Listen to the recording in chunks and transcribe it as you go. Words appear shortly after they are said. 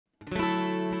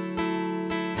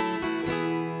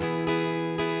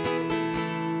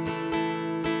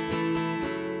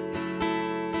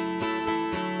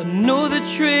Another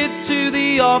trip to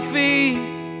the offie,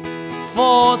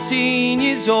 14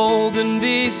 years old and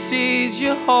this is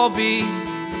your hobby.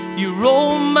 Your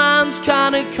old man's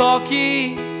kinda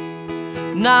cocky,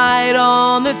 night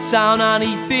on the town and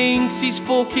he thinks he's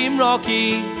fucking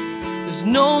Rocky. There's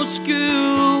no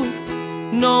school,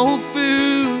 no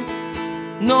food,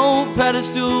 no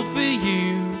pedestal for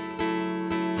you.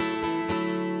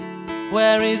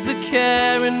 Where is the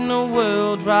care in the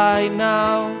world right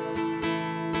now?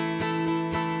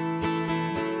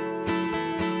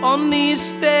 On the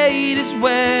estate is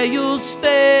where you'll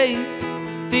stay,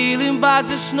 dealing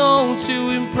bags of snow to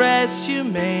impress your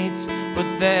mates. But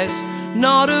there's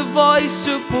not a voice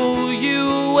to pull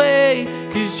you away,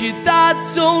 'cause your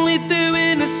dad's only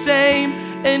doing the same.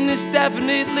 And there's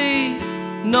definitely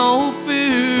no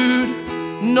food,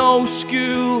 no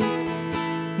school,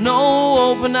 no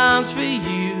open arms for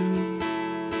you.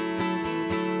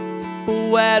 But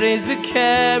where is the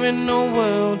care in the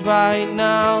world right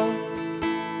now?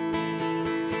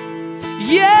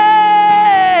 Yeah,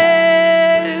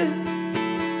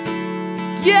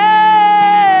 yeah,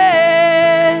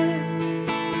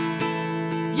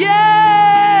 yeah,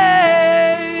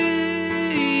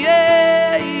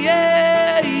 yeah, yeah,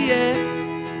 yeah,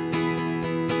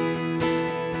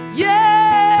 yeah,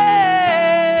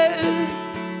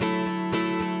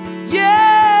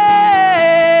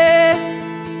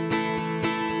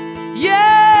 yeah,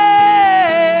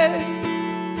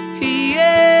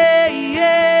 yeah, yeah,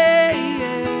 yeah.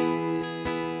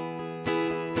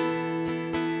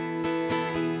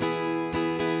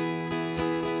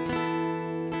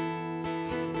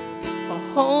 A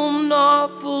home not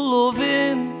for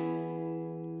loving.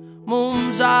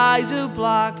 Mum's eyes are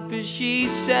black, but she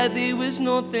said there was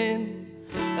nothing.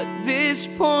 At this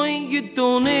point you're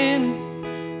done in.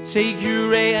 Take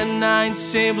your 8 and 9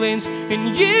 siblings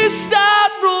and you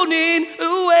start running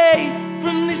away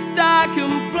from this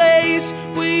darkened place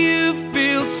where you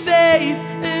feel safe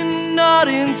and not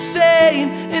insane.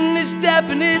 And there's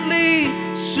definitely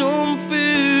some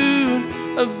food,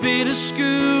 a bit of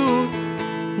school,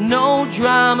 no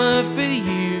drama for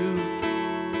you.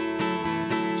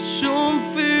 Some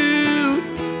food,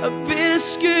 a bit of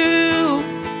school,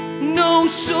 no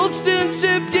substance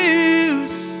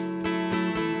abuse.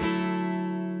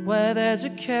 Where there's a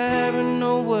care in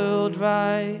the world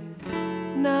right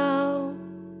now,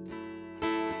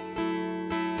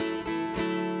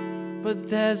 but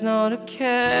there's not a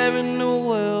care in the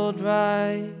world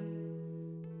right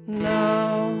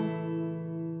now.